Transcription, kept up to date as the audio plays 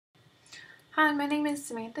Hi, my name is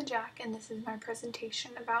Samantha Jack, and this is my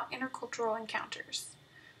presentation about intercultural encounters.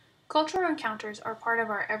 Cultural encounters are part of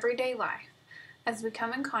our everyday life as we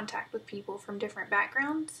come in contact with people from different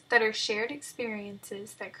backgrounds that are shared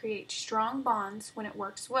experiences that create strong bonds when it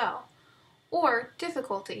works well, or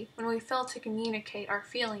difficulty when we fail to communicate our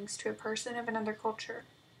feelings to a person of another culture.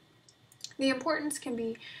 The importance can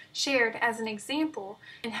be shared as an example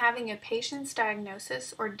in having a patient's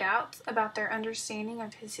diagnosis or doubts about their understanding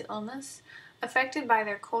of his illness affected by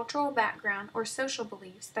their cultural background or social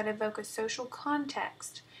beliefs that evoke a social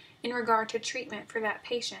context in regard to treatment for that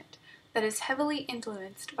patient that is heavily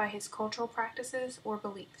influenced by his cultural practices or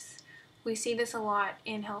beliefs. We see this a lot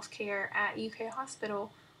in healthcare at UK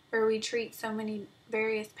Hospital, where we treat so many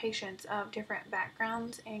various patients of different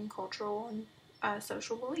backgrounds and cultural and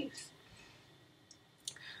social beliefs.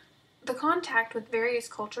 The contact with various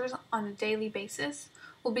cultures on a daily basis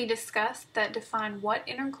will be discussed that define what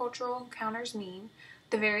intercultural encounters mean,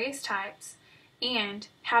 the various types, and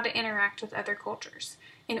how to interact with other cultures.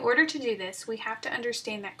 In order to do this, we have to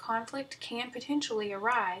understand that conflict can potentially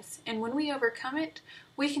arise, and when we overcome it,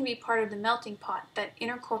 we can be part of the melting pot that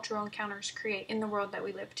intercultural encounters create in the world that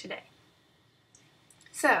we live today.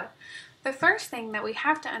 So, the first thing that we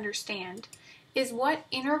have to understand is what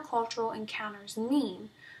intercultural encounters mean,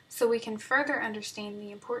 so we can further understand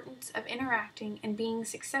the importance of interacting and being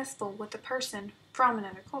successful with a person from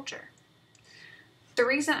another culture. The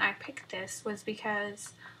reason I picked this was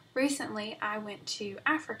because recently I went to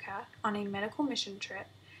Africa on a medical mission trip,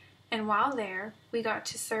 and while there, we got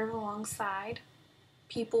to serve alongside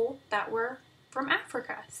people that were from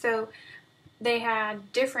Africa. So they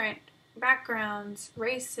had different backgrounds,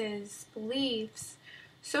 races, beliefs,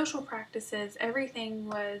 social practices. Everything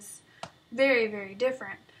was very, very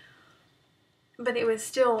different. But it was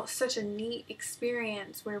still such a neat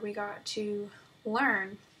experience where we got to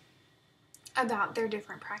learn about their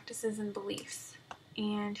different practices and beliefs.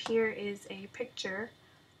 And here is a picture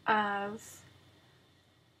of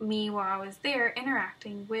me while I was there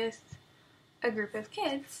interacting with a group of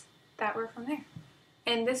kids that were from there.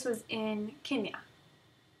 And this was in Kenya.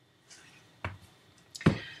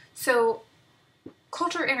 So,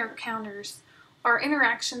 culture encounters are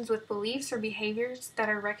interactions with beliefs or behaviors that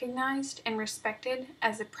are recognized and respected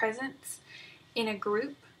as a presence in a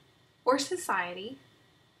group or society,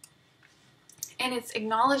 and it's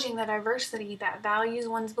acknowledging the diversity that values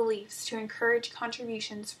one's beliefs to encourage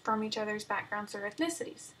contributions from each other's backgrounds or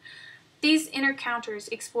ethnicities. These encounters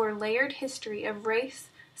explore layered history of race,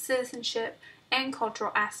 citizenship, and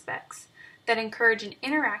cultural aspects that encourage an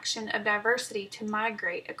interaction of diversity to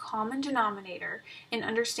migrate a common denominator in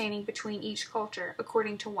understanding between each culture,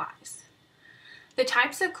 according to Wise. The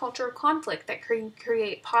types of cultural conflict that can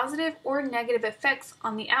create positive or negative effects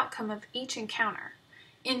on the outcome of each encounter.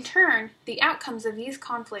 In turn, the outcomes of these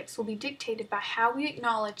conflicts will be dictated by how we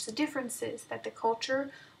acknowledge the differences that the culture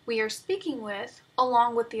we are speaking with,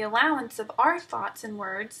 along with the allowance of our thoughts and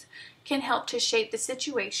words, can help to shape the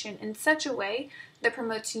situation in such a way that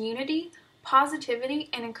promotes unity, positivity,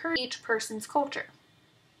 and encourage each person's culture.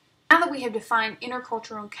 Now that we have defined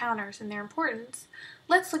intercultural encounters and their importance,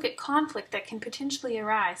 let's look at conflict that can potentially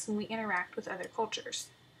arise when we interact with other cultures.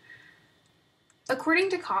 According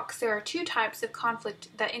to Cox, there are two types of conflict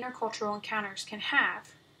that intercultural encounters can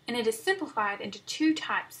have, and it is simplified into two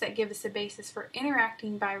types that give us a basis for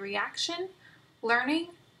interacting by reaction, learning,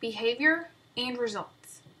 behavior, and results.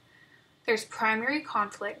 There's primary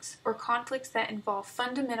conflicts, or conflicts that involve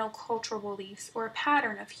fundamental cultural beliefs or a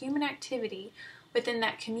pattern of human activity within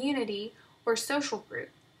that community or social group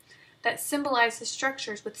that symbolizes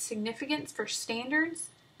structures with significance for standards,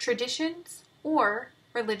 traditions, or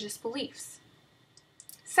religious beliefs.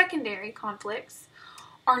 Secondary conflicts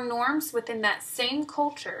are norms within that same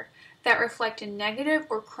culture that reflect a negative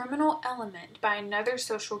or criminal element by another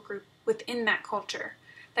social group within that culture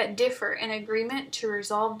that differ in agreement to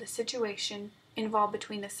resolve the situation involved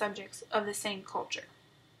between the subjects of the same culture.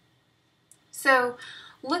 So,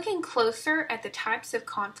 looking closer at the types of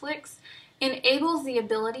conflicts enables the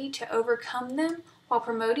ability to overcome them while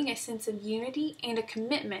promoting a sense of unity and a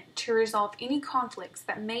commitment to resolve any conflicts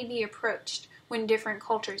that may be approached when different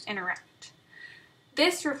cultures interact.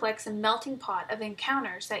 This reflects a melting pot of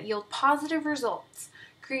encounters that yield positive results,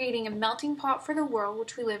 creating a melting pot for the world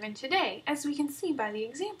which we live in today, as we can see by the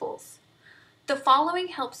examples. The following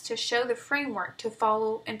helps to show the framework to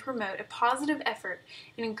follow and promote a positive effort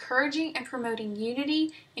in encouraging and promoting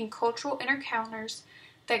unity in cultural encounters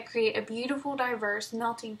that create a beautiful, diverse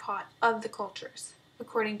melting pot of the cultures,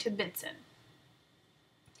 according to Benson.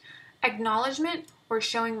 Acknowledgement or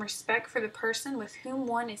showing respect for the person with whom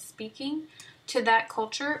one is speaking to that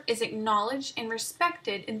culture is acknowledged and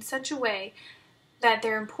respected in such a way that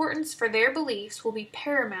their importance for their beliefs will be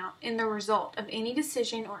paramount in the result of any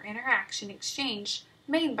decision or interaction exchange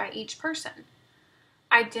made by each person.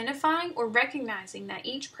 Identifying or recognizing that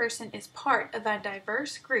each person is part of a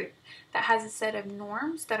diverse group that has a set of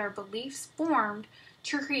norms that are beliefs formed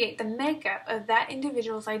to create the makeup of that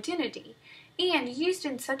individual's identity and used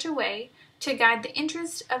in such a way to guide the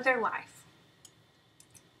interests of their life.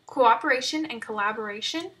 Cooperation and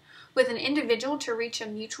collaboration with an individual to reach a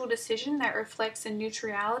mutual decision that reflects the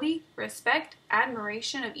neutrality, respect,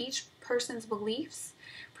 admiration of each person's beliefs,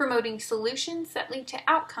 promoting solutions that lead to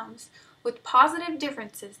outcomes with positive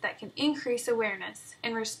differences that can increase awareness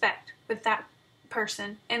and respect with that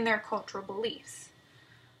person and their cultural beliefs.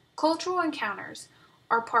 Cultural encounters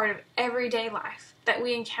are part of everyday life that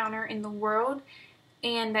we encounter in the world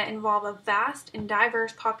and that involve a vast and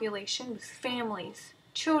diverse population with families,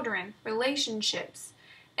 children, relationships,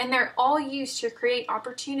 and they're all used to create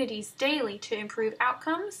opportunities daily to improve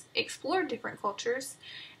outcomes, explore different cultures,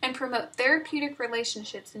 and promote therapeutic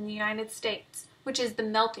relationships in the United States, which is the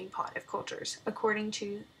melting pot of cultures, according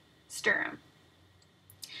to Sturm.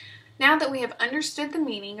 Now that we have understood the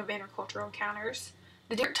meaning of intercultural encounters,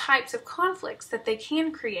 the different types of conflicts that they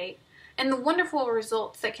can create, and the wonderful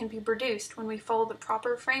results that can be produced when we follow the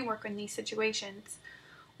proper framework in these situations,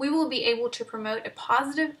 we will be able to promote a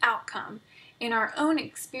positive outcome in our own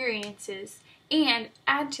experiences and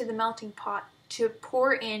add to the melting pot to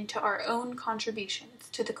pour into our own contributions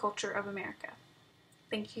to the culture of America.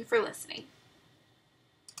 Thank you for listening.